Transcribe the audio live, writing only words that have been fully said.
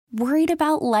Worried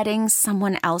about letting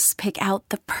someone else pick out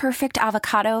the perfect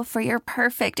avocado for your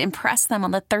perfect impress them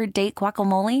on the third date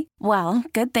guacamole? Well,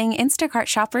 good thing Instacart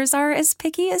shoppers are as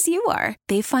picky as you are.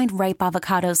 They find ripe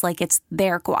avocados like it's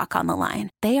their guac on the line.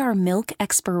 They are milk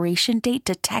expiration date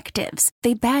detectives.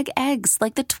 They bag eggs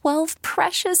like the 12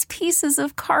 precious pieces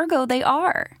of cargo they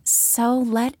are. So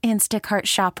let Instacart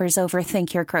shoppers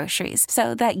overthink your groceries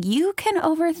so that you can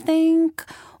overthink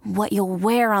what you'll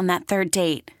wear on that third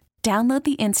date. Download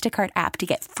the Instacart app to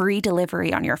get free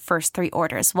delivery on your first 3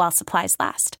 orders while supplies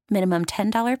last. Minimum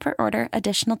 $10 per order.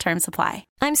 Additional terms apply.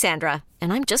 I'm Sandra,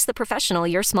 and I'm just the professional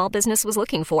your small business was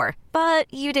looking for.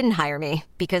 But you didn't hire me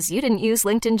because you didn't use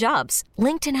LinkedIn Jobs.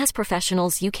 LinkedIn has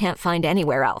professionals you can't find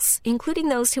anywhere else, including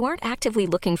those who aren't actively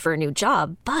looking for a new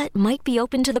job, but might be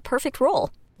open to the perfect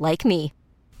role, like me.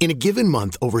 In a given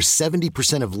month, over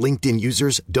 70% of LinkedIn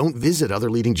users don't visit other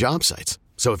leading job sites.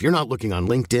 So if you're not looking on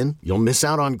LinkedIn, you'll miss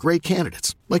out on great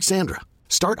candidates like Sandra.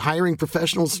 Start hiring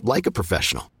professionals like a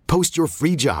professional. Post your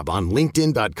free job on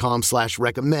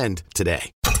linkedin.com/recommend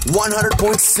today.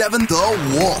 100.7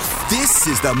 The Wolf. This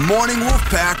is the Morning Wolf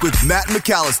Pack with Matt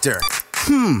McAllister.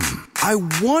 I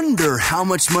wonder how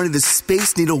much money the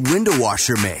Space Needle window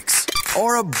washer makes.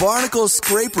 Or a barnacle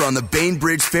scraper on the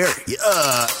Bainbridge Ferry.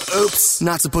 Oops,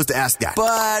 not supposed to ask that.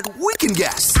 But we can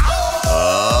guess.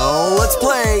 Let's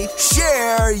play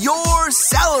Share Your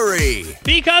Salary.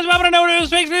 Because we want to know what it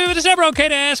makes me in December. Okay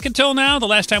to ask until now. The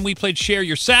last time we played Share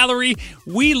Your Salary,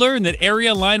 we learned that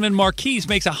area lineman Marquise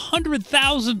makes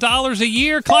 $100,000 a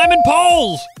year climbing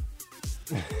poles.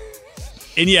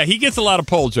 And yeah, he gets a lot of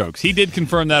pole jokes. He did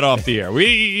confirm that off the air.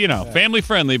 We, family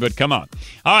friendly, but come on.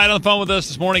 All right, on the phone with us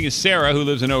this morning is Sarah, who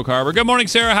lives in Oak Harbor. Good morning,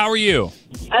 Sarah. How are you?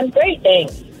 I'm great,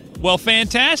 thanks. Well,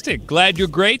 fantastic. Glad you're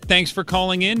great. Thanks for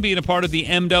calling in, being a part of the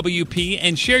MWP,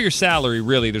 and Share Your Salary,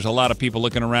 really. There's a lot of people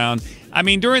looking around. I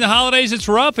mean, during the holidays, it's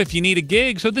rough if you need a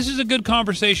gig, so this is a good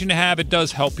conversation to have. It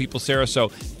does help people, Sarah, so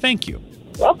thank you.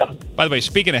 Welcome. By the way,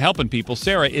 speaking of helping people,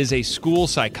 Sarah is a school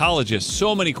psychologist.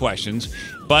 So many questions.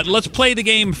 But let's play the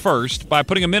game first. By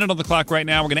putting a minute on the clock right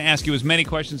now, we're going to ask you as many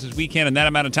questions as we can in that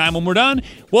amount of time. When we're done,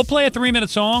 we'll play a 3-minute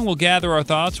song. We'll gather our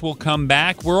thoughts. We'll come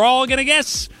back. We're all going to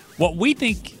guess what we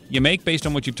think you make based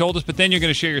on what you've told us, but then you're going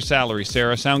to share your salary.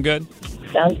 Sarah, sound good?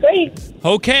 Sounds great.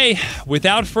 Okay,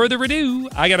 without further ado,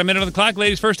 I got a minute on the clock.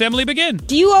 Ladies first, Emily, begin.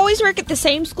 Do you always work at the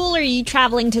same school, or are you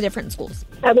traveling to different schools?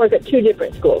 I work at 2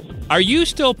 different schools. Are you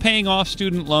still paying off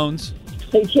student loans?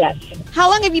 Yes. How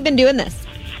long have you been doing this?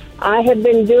 I have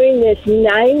been doing this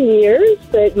 9 years,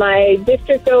 but my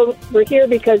district over here,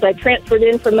 because I transferred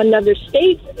in from another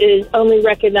state, is only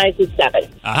recognized as 7.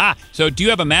 Aha. So do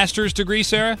you have a master's degree,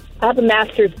 Sarah? I have a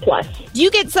master's plus. Do you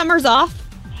get summers off?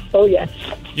 Oh, yes.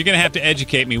 You're going to have to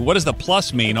educate me. What does the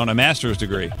plus mean on a master's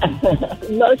degree?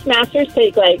 Most masters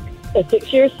take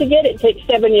 6 years to get. It takes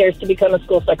 7 years to become a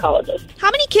school psychologist.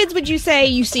 How many kids would you say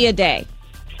you see a day?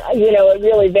 It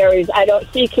really varies. I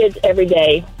don't see kids every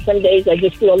day. Some days I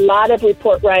just do a lot of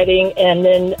report writing, and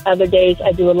then other days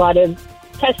I do a lot of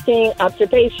testing,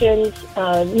 observations,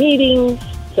 meetings.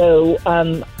 So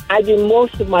I do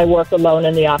most of my work alone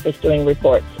in the office doing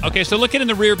reports. Okay, so looking in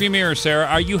the rearview mirror, Sarah,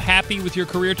 are you happy with your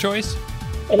career choice?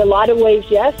 In a lot of ways,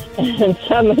 yes, and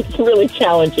some it's really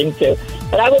challenging too.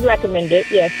 But I would recommend it,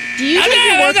 yes. Do you take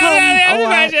your work home a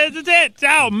lot? That's it.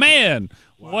 Oh, man.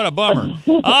 What a bummer.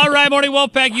 All right, Morning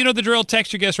Wolfpack, you know the drill.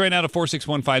 Text your guess right now to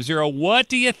 46150. What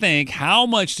do you think? How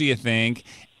much do you think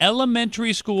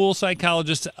elementary school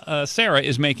psychologist Sarah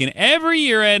is making every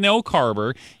year at Oak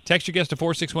Harbor? Text your guess to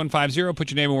 46150.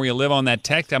 Put your name and where you live on that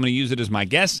text. I'm going to use it as my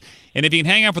guess. And if you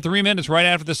can hang out for 3 minutes right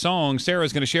after the song,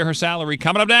 Sarah's going to share her salary.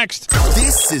 Coming up next.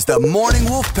 This is the Morning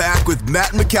Wolf Pack with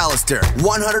Matt McAllister.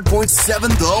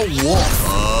 100.7 The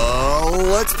Wolf.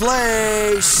 Let's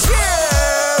play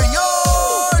Share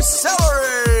Your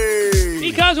Salary.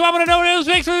 Because I want to know what it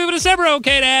makes me in December.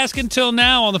 Okay to ask until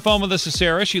now. On the phone with us is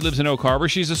Sarah. She lives in Oak Harbor.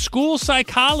 She's a school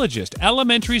psychologist,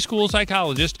 elementary school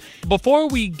psychologist. Before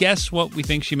we guess what we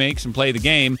think she makes and play the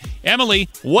game, Emily,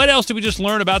 what else did we just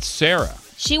learn about Sarah?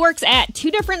 She works at 2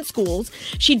 different schools.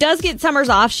 She does get summers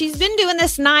off. She's been doing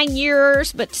this 9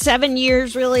 years, but 7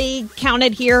 years really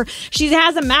counted here. She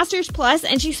has a master's plus,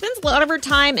 and she spends a lot of her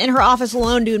time in her office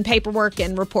alone doing paperwork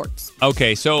and reports.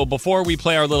 Okay, so before we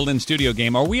play our little in-studio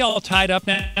game, are we all tied up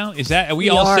now? Are we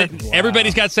all sitting? Wow.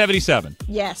 Everybody's got 77.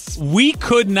 Yes. We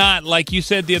could not, like you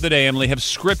said the other day, Emily, have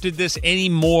scripted this any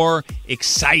more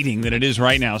exciting than it is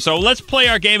right now. So let's play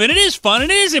our game, and it is fun, and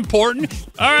it is important.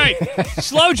 All right,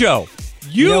 Slow Joe.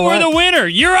 You were the winner.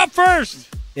 You're up first.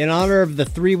 In honor of the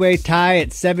 3-way tie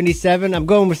at 77, I'm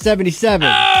going with 77.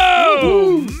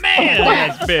 Oh, man,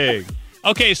 that's big.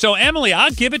 Okay, so Emily,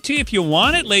 I'll give it to you if you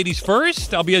want it. Ladies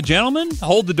first. I'll be a gentleman.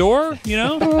 Hold the door, you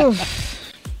know.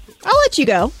 I'll let you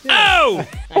go. Oh!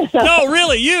 No,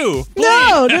 really, you.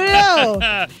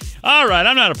 No. All right,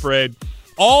 I'm not afraid.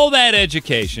 All that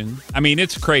education, I mean,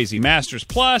 it's crazy. Masters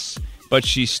Plus, but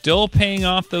she's still paying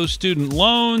off those student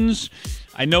loans.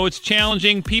 I know it's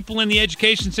challenging. People in the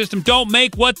education system don't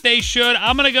make what they should.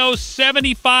 I'm going to go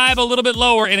 75, a little bit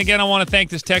lower. And again, I want to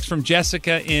thank this text from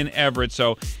Jessica in Everett.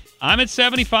 So I'm at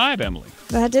 75, Emily.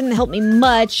 That didn't help me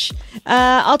much.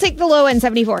 I'll take the low end,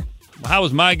 74. How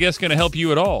was my guess going to help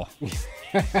you at all?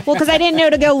 Well, because I didn't know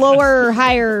to go lower or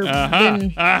higher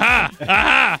than...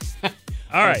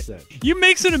 All right. You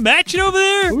mixing and matching over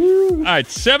there? All right,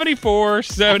 74,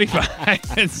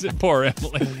 75. Poor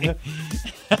Emily.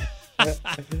 This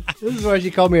is why she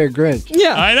called me a Grinch.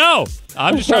 Yeah. I know.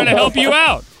 I'm just trying to help you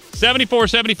out. 74,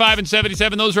 75, and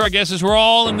 77. Those are our guesses. We're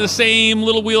all in the same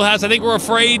little wheelhouse. I think we're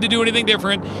afraid to do anything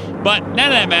different, but none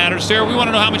of that matters, Sarah. We want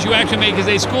to know how much you actually make as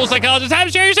a school psychologist. Time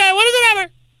to share your side. What is the number?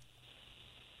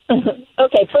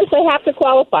 Okay, first I have to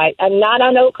qualify. I'm not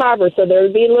on Oak Harbor, so there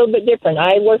would be a little bit different.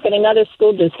 I work in another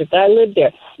school district. I live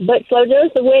there. But so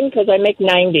there's the win because I make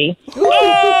 90.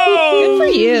 Oh, good for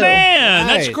you. Man,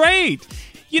 Nice. that's great.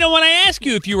 You know, when I asked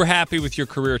you if you were happy with your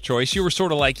career choice, you were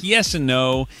sort of like yes and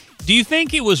no. Do you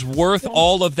think it was worth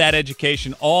all of that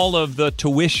education, all of the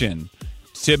tuition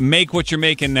to make what you're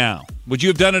making now? Would you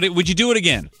have done it? Would you do it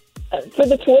again? For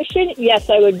the tuition, yes,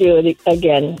 I would do it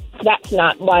again. That's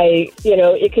not why,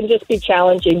 it can just be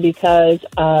challenging because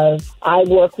I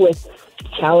work with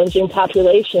challenging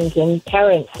populations and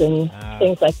parents and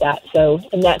things like that. So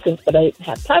in that sense, but I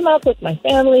have time off with my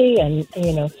family and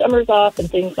summers off and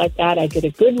things like that. I get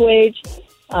a good wage.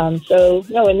 So,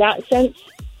 no, in that sense,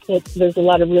 there's a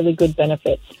lot of really good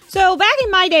benefits. So back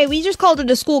in my day, we just called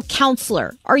it a school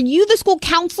counselor. Are you the school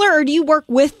counselor, or do you work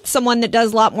with someone that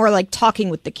does a lot more like talking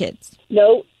with the kids?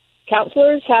 No,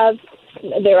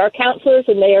 there are counselors,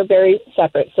 and they are very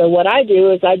separate. So what I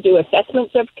do is I do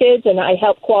assessments of kids, and I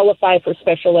help qualify for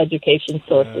special education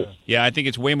sources. Yeah, I think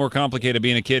it's way more complicated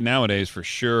being a kid nowadays, for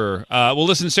sure. Well,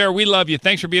 listen, Sarah, we love you.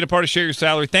 Thanks for being a part of Share Your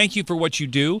Salary. Thank you for what you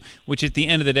do, which at the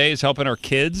end of the day is helping our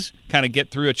kids kind of get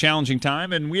through a challenging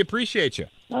time, and we appreciate you.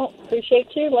 Well,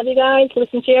 appreciate you. Love you guys.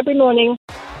 Listen to you every morning.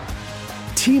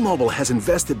 T-Mobile has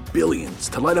invested billions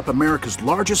to light up America's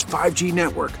largest 5G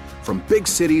network, from big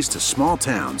cities to small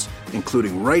towns,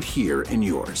 including right here in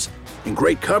yours. And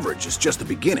great coverage is just the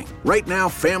beginning. Right now,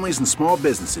 families and small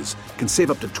businesses can save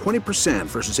up to 20%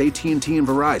 versus AT&T and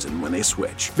Verizon when they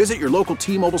switch. Visit your local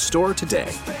T-Mobile store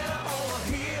today.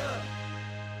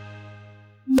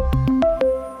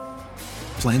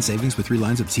 Plan savings with 3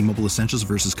 lines of T-Mobile Essentials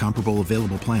versus comparable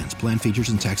available plans. Plan features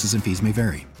and taxes and fees may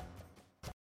vary.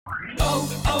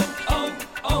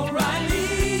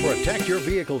 Protect your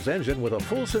vehicle's engine with a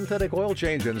full synthetic oil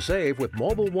change and save with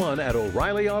Mobil 1 at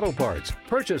O'Reilly Auto Parts.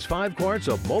 Purchase 5 quarts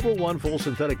of Mobil 1 full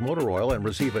synthetic motor oil and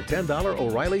receive a $10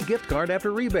 O'Reilly gift card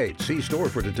after rebate. See store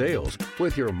for details.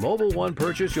 With your Mobil 1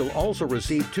 purchase, you'll also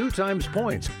receive 2 times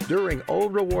points during O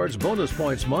Rewards Bonus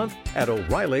Points Month at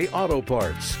O'Reilly Auto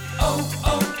Parts.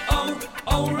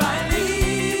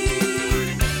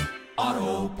 O'Reilly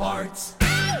Auto Parts.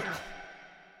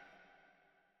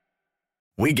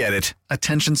 We get it.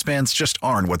 Attention spans just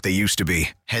aren't what they used to be.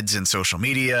 Heads in social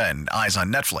media and eyes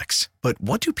on Netflix. But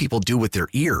what do people do with their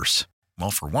ears?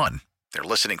 Well, for one, they're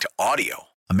listening to audio.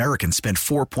 Americans spend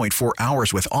 4.4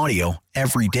 hours with audio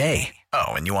every day. Oh,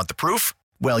 and you want the proof?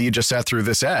 Well, you just sat through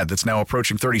this ad that's now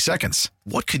approaching 30 seconds.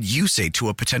 What could you say to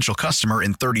a potential customer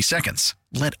in 30 seconds?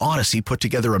 Let Odyssey put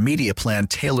together a media plan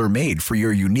tailor-made for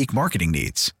your unique marketing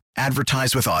needs.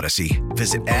 Advertise with Odyssey.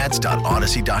 Visit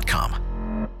ads.odyssey.com.